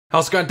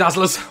How's it going,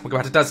 Dazzlers? Welcome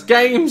back to Daz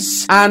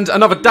Games, and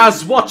another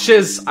Daz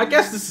Watches. I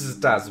guess this is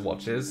Daz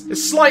Watches.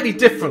 It's slightly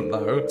different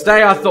though.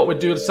 Today I thought we'd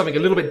do something a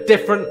little bit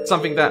different,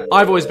 something that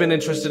I've always been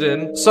interested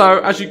in. So,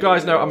 as you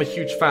guys know, I'm a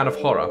huge fan of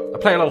horror. I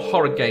play a lot of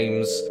horror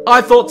games.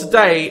 I thought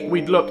today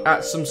we'd look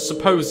at some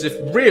supposed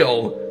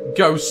real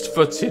ghost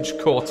footage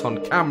caught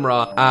on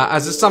camera,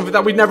 as it's something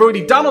that we've never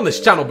really done on this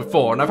channel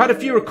before, and I've had a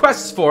few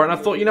requests for it, and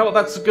I thought, you know what,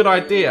 that's a good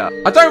idea.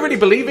 I don't really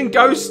believe in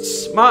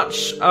ghosts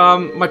much.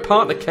 My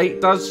partner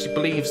Kate does. She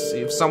believes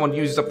if someone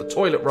uses up the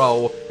toilet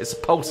roll, it's a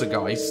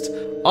poltergeist.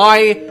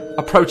 I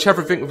approach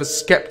everything with a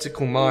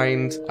skeptical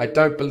mind. I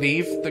don't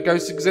believe that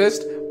ghosts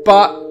exist.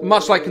 But,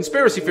 much like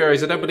conspiracy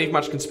theories, I don't believe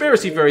much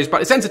conspiracy theories,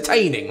 but it's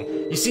entertaining.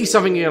 You see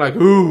something and you're like,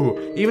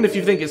 ooh, even if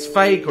you think it's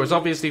fake or it's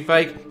obviously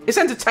fake, it's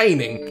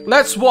entertaining.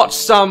 Let's watch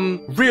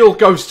some real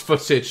ghost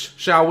footage,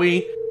 shall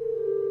we?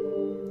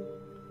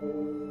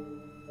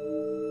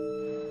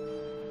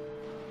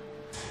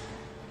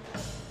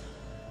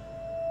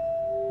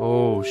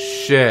 Oh,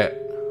 shit.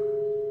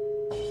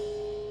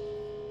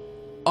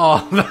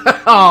 Oh,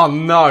 oh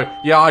no.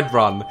 Yeah, I'd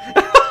run.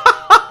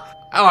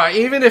 Alright,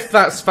 even if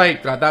that's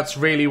fake, like, that's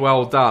really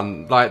well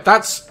done. Like,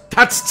 that's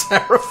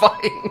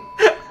terrifying.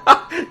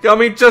 I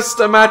mean, just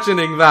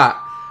imagining that.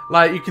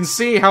 Like, you can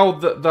see how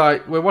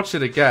we'll watch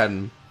it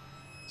again.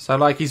 So,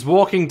 like, he's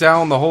walking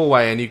down the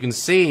hallway and you can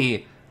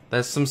see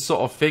there's some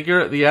sort of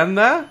figure at the end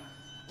there.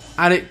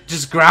 And it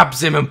just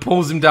grabs him and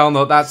pulls him down.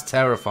 That's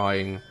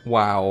terrifying.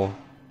 Wow.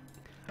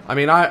 I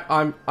mean,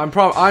 I'm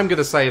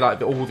gonna say like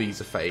that all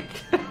these are fake,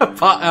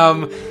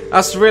 but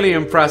that's really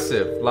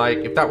impressive. Like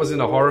if that was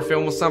in a horror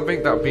film or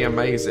something, that would be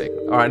amazing.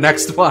 All right,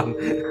 next one.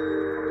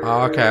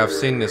 Oh, okay, I've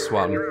seen this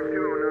one.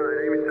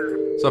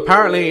 So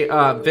apparently,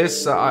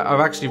 I've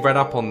actually read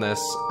up on this,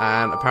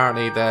 and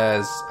apparently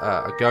there's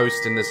a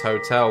ghost in this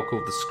hotel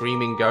called the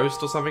Screaming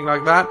Ghost or something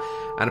like that.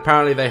 And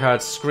apparently they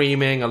heard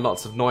screaming and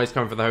lots of noise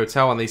coming from the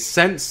hotel, and they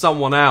sent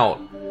someone out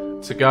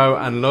to go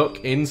and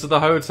look into the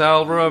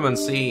hotel room and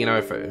see, you know,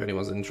 if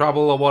anyone's in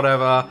trouble or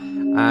whatever.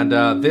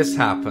 And this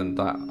happened.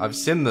 I've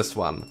seen this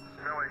one.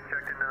 Nobody's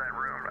checked into that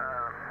room,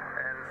 and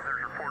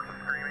there's reports of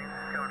screaming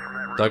coming from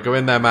that room. Don't go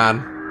in there, man.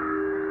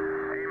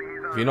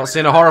 Have you not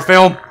seen a horror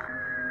film?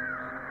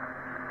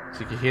 So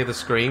you can hear the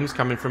screams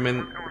coming from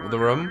in the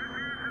room.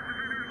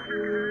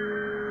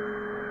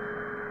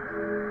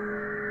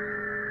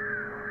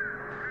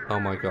 Oh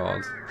my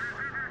god.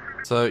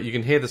 So you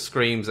can hear the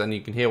screams and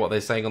you can hear what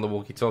they're saying on the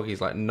walkie-talkies,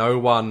 like no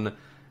one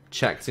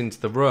checked into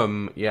the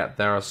room, yet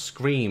there are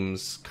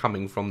screams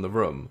coming from the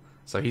room.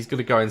 So he's going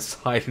to go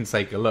inside and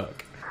take a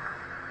look.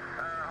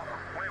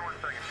 Wait 1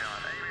 second, John.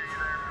 Amy, are you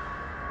there?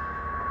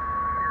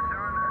 Yeah,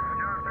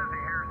 John says he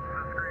hears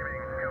the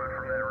screaming coming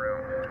from that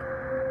room.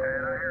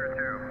 And I hear it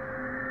too.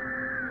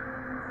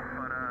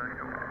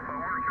 But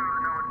we're sure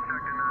that no one's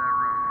checked into that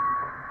room.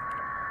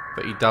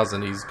 But he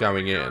doesn't, he's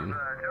going in. John's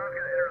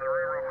gonna enter the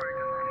room real quick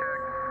just to check,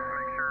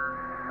 make sure,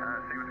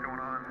 see what's going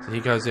on. So he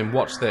goes in,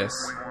 watch this.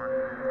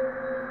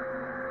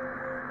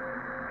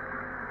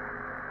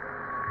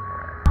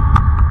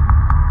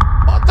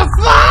 What the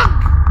fuck?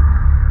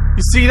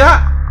 You see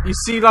that? You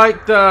see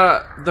like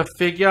the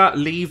figure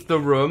leave the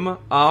room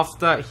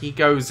after he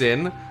goes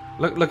in?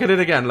 Look at it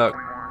again, look.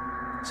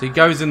 So he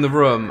goes in the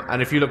room,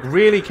 and if you look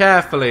really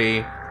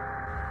carefully,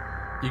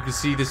 you can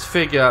see this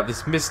figure,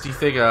 this misty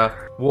figure,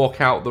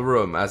 walk out the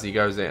room as he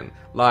goes in.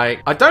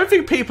 Like, I don't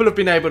think people have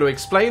been able to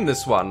explain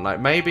this one. Like,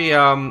 maybe,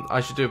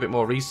 I should do a bit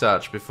more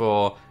research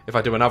before, if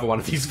I do another one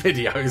of these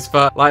videos.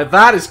 But, like,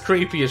 that is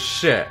creepy as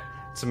shit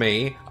to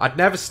me. I'd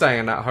never stay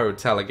in that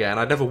hotel again.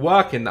 I'd never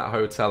work in that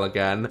hotel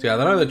again. So, yeah, I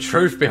don't know the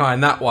truth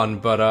behind that one,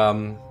 but,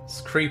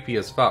 it's creepy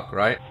as fuck,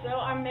 right? So,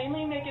 I'm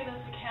mainly making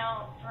this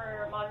account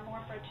for Modern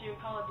Warfare 2,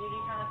 Call of Duty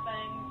kind of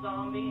thing,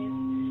 zombies,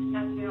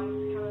 Mount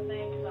Sion kind of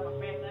thing, because I'm a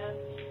fan of that.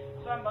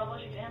 So, I'm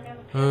Bubbles. You can hit me on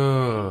the page.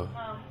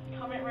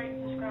 Comment, rate,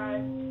 and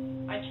subscribe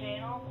my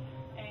channel,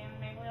 and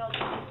maybe I'll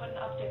just put an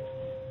update.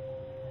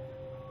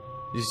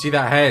 Did you see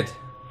that head?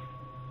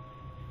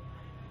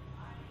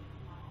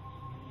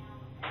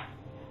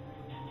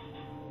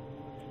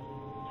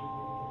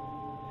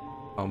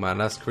 Oh man,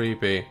 that's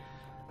creepy.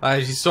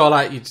 You just saw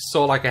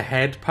like a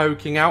head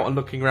poking out and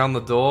looking around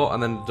the door,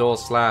 and then the door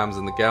slams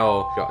and the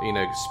girl got, you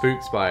know,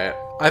 spooked by it.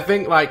 I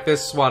think like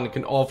this one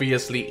can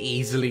obviously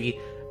easily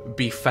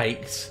be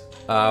faked,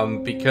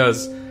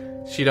 because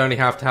she'd only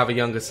have to have a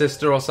younger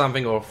sister or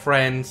something, or a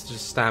friend to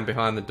just stand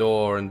behind the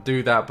door and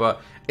do that.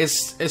 But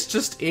it's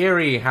just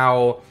eerie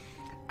how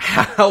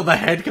the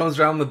head comes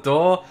around the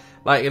door.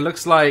 Like, it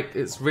looks like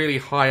it's really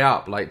high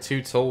up, like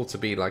too tall to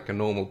be like a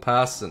normal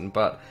person,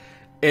 but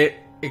it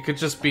could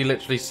just be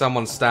literally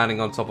someone standing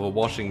on top of a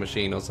washing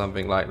machine or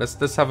something. Like,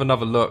 let's have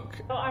another look.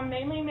 So I'm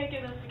mainly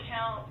making this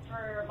account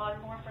for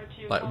Modern Warfare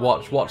 2. Like,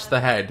 watch the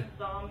head.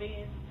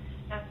 Zombies,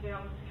 Mount Sion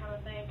kind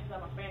of thing, because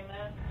I'm a fan of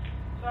that.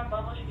 So I'm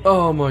Bubbles. You can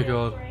Oh my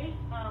god.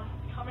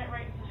 Comment,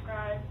 rate, and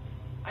subscribe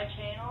my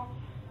channel,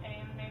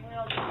 and maybe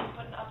I'll just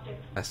put an update.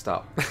 Messed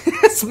up.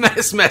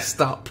 It's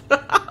messed up.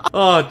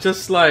 Oh,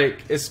 just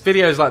like, it's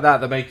videos like that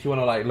that make you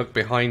want to like look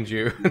behind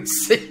you and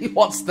see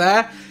what's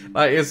there.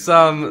 Like, it's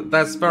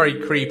that's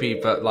very creepy,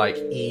 but like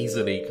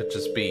easily could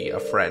just be a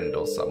friend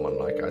or someone,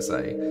 like I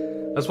say.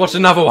 Let's watch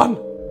another one.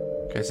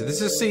 Okay, so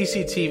this is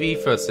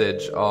CCTV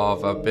footage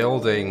of a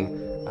building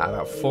at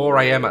about 4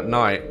 AM at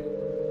night,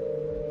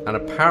 and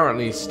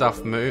apparently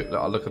stuff moved.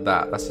 Oh, look at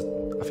that. I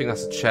think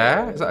that's a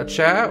chair. Is that a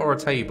chair or a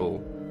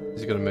table?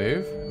 Is it gonna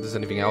move? Does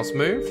anything else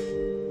move?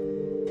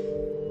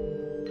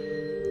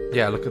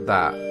 Yeah, look at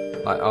that.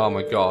 Like, oh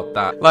my god,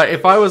 that. Like,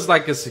 if I was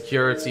like a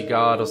security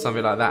guard or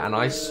something like that, and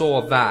I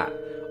saw that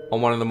on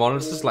one of the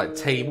monitors, like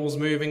tables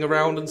moving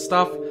around and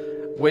stuff,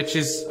 which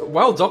is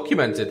well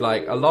documented.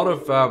 Like, a lot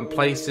of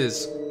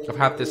places have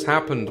had this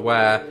happened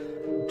where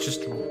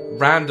just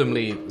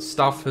randomly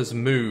stuff has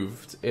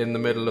moved in the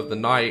middle of the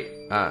night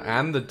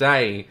and the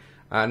day,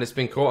 and it's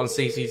been caught on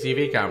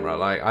CCTV camera.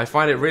 Like, I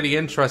find it really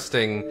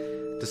interesting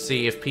to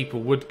see if people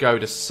would go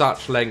to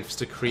such lengths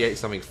to create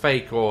something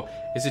fake, or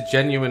is it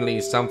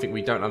genuinely something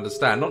we don't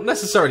understand? Not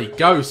necessarily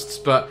ghosts,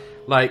 but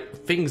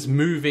like things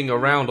moving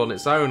around on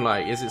its own.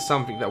 Like, is it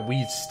something that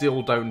we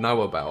still don't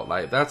know about?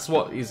 Like, that's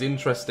what is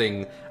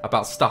interesting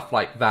about stuff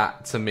like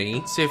that to me.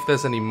 Let's see if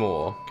there's any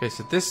more. Okay,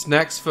 so this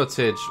next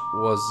footage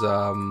was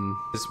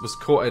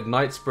caught at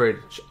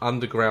Knightsbridge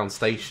Underground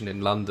Station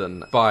in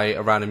London by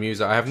a random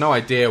user. I have no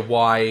idea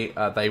why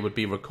they would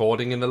be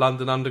recording in the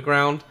London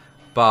Underground,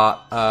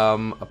 but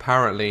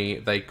apparently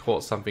they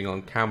caught something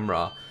on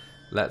camera.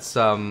 Let's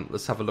have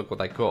a look what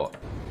they caught.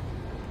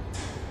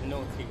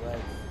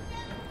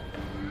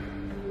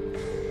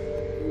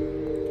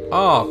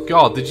 Oh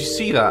god, did you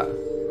see that?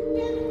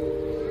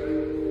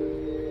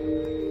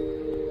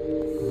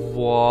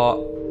 What?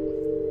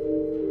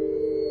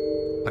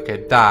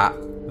 Okay, that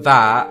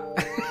that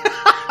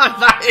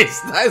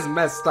is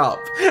messed up.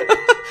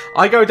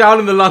 I go down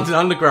in the London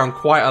Underground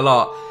quite a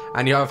lot,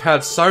 and I've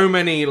heard so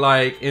many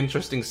like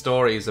interesting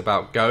stories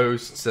about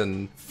ghosts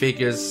and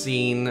figures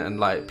seen, and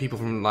like people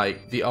from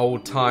like the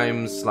old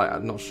times. Like,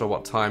 I'm not sure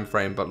what time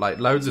frame, but like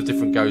loads of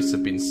different ghosts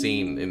have been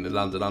seen in the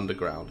London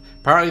Underground.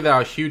 Apparently there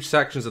are huge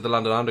sections of the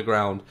London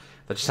Underground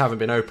that just haven't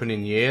been open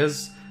in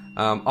years.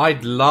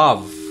 I'd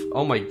love,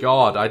 oh my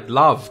god, I'd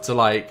love to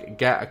like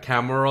get a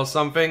camera or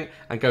something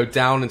and go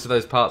down into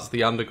those parts of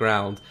the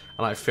underground and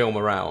like film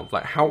around.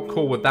 Like, how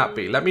cool would that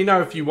be? Let me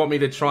know if you want me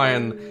to try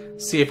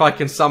and see if I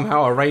can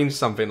somehow arrange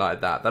something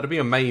like that. That'd be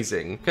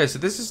amazing. Okay, so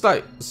this is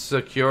like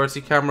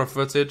security camera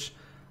footage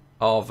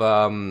of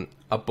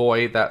a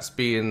boy that's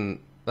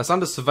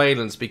under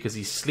surveillance because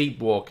he's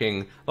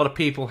sleepwalking. A lot of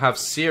people have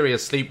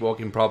serious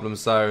sleepwalking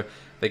problems, so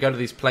they go to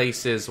these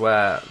places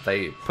where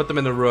they put them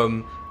in a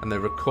room and they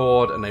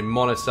record and they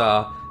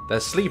monitor their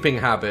sleeping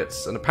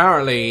habits, and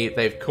apparently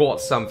they've caught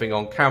something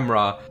on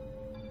camera.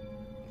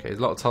 Okay, there's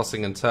a lot of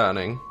tossing and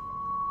turning.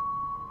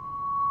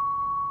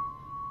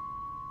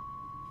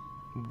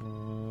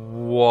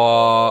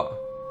 What?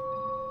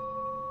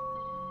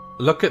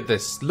 Look at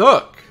this.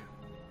 Look!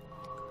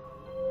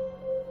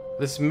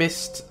 This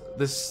mist,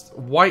 this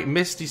white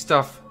misty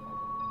stuff,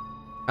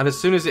 and as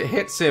soon as it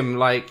hits him,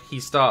 like,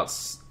 he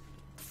starts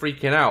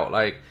freaking out.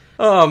 Like,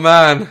 oh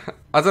man,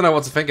 I don't know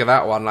what to think of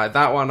that one. Like,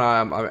 that one,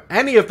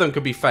 any of them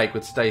could be fake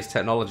with today's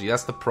technology.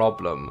 That's the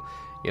problem,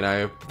 you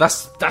know.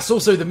 That's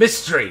also the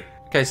mystery.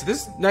 Okay, so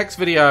this next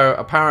video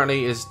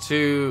apparently is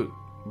two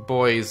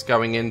boys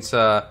going into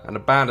an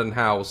abandoned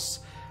house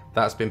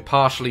that's been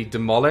partially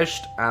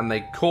demolished, and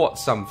they caught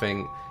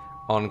something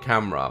on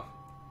camera.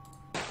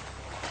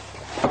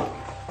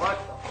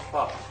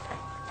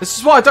 This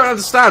is what I don't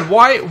understand.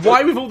 Why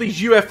with all these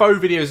UFO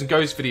videos and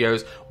ghost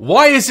videos,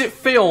 why is it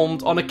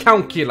filmed on a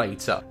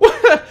calculator?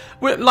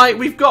 Like,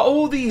 we've got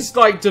all these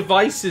like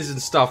devices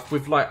and stuff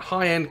with like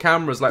high-end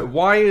cameras. Like,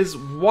 why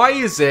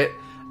is it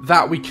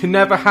that we can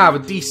never have a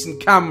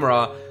decent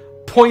camera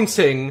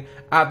pointing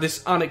at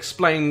this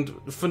unexplained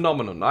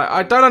phenomenon?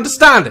 I don't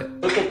understand it.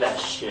 Look at that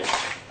shit.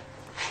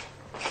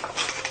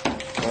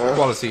 The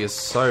quality is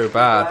so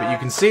bad, but you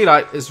can see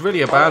like it's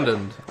really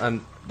abandoned and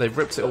they've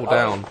ripped it all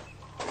down.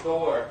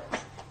 Door.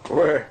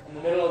 Where? In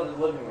the middle of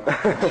the living room.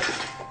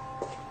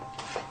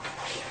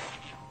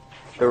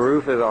 The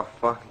roof is all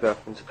fucked up.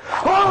 And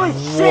holy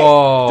shit!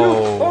 Whoa.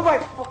 Dude, oh my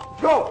fuck!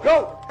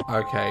 Go!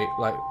 Okay,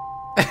 like,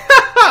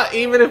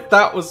 even if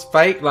that was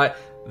fake, like,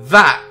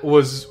 that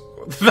was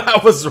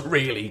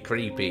really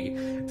creepy.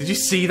 Did you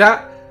see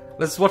that?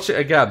 Let's watch it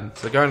again.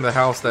 So going to the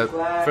house, they're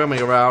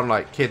filming around,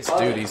 like kids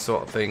do these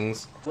sort of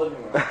things.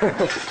 Living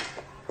room.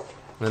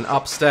 And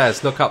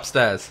upstairs, look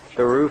upstairs.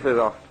 The roof is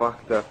all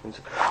fucked up. And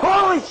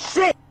holy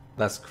shit!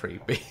 That's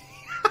creepy.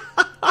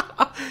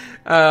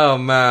 Oh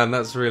man,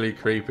 that's really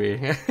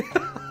creepy.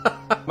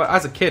 But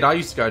as a kid, I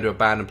used to go to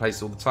abandoned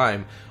places all the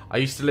time. I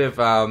used to live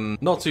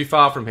not too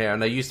far from here,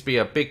 and there used to be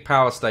a big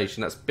power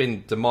station that's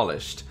been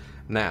demolished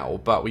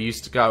now. But we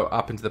used to go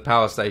up into the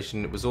power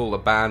station. It was all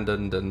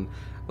abandoned, and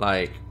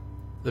like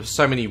there were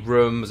so many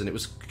rooms, and it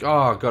was,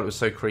 oh god, it was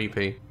so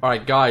creepy.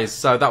 Alright guys,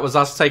 so that was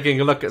us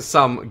taking a look at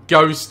some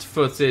ghost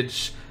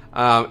footage.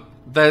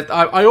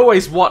 I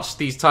always watch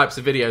these types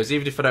of videos,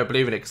 even if I don't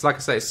believe in it, because like I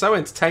say, it's so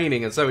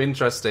entertaining and so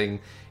interesting,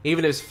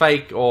 even if it's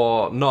fake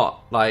or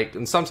not. Like,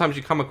 and sometimes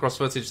you come across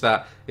footage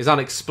that is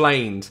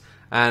unexplained,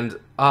 and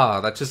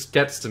that just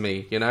gets to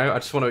me, you know? I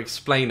just want to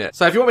explain it.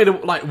 So if you want me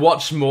to like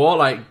watch more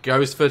like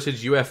ghost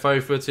footage,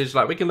 UFO footage,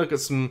 like we can look at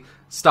some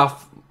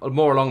stuff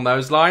more along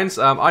those lines.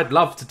 I'd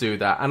love to do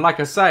that. And like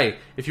I say,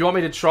 if you want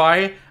me to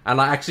try and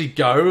like actually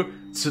go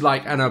to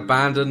like an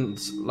abandoned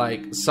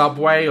like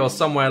subway or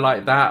somewhere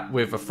like that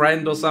with a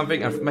friend or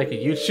something and make a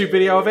YouTube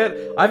video of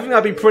it, I think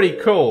that'd be pretty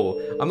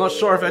cool. I'm not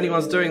sure if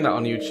anyone's doing that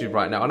on YouTube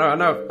right now. I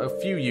know a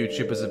few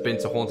YouTubers have been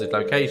to haunted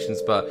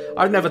locations, but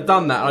I've never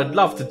done that. I'd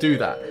love to do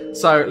that.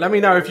 So let me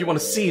know if you want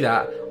to see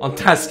that on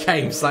Taz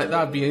Games. Like,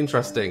 that'd be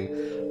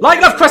interesting.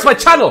 Like, love, press my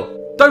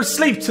channel. Don't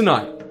sleep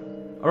tonight.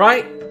 All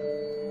right?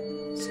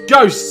 It's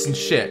ghosts and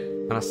shit.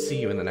 And I'll see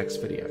you in the next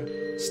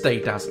video. Stay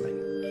dazzling.